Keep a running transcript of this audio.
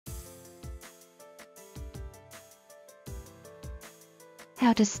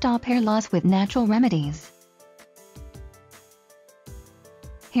How to stop hair loss with natural remedies.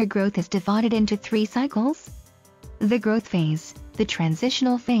 Hair growth is divided into 3 cycles: the growth phase, the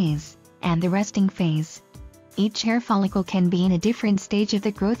transitional phase, and the resting phase. Each hair follicle can be in a different stage of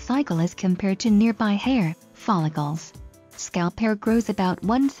the growth cycle as compared to nearby hair follicles. Scalp hair grows about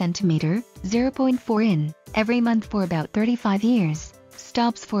 1 cm, 0.4 in, every month for about 35 years,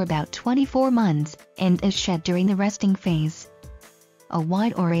 stops for about 24 months, and is shed during the resting phase. A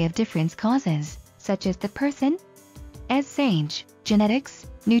wide array of different causes, such as the person's age, genetics,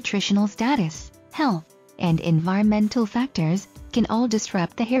 nutritional status, health, and environmental factors, can all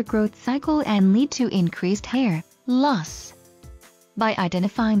disrupt the hair growth cycle and lead to increased hair loss. By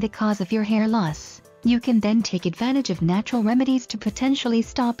identifying the cause of your hair loss, you can then take advantage of natural remedies to potentially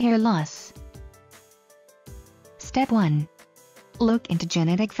stop hair loss. Step 1. Look into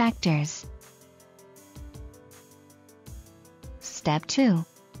genetic factors. Step 2.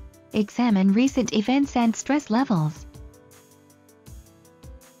 Examine recent events and stress levels.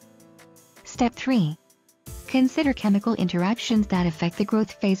 Step 3. Consider chemical interactions that affect the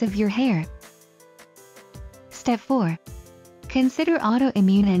growth phase of your hair. Step 4. Consider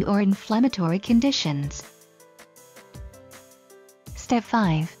autoimmune and/or inflammatory conditions. Step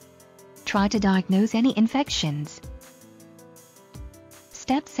 5. Try to diagnose any infections.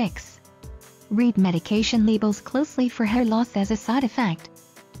 Step 6. Read medication labels closely for hair loss as a side effect.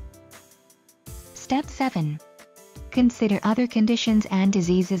 Step 7. Consider other conditions and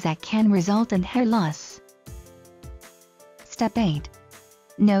diseases that can result in hair loss. Step 8.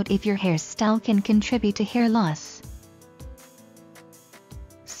 Note if your hairstyle can contribute to hair loss.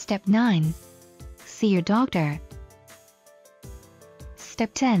 Step 9. See your doctor.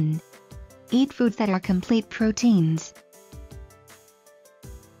 Step 10. Eat foods that are complete proteins.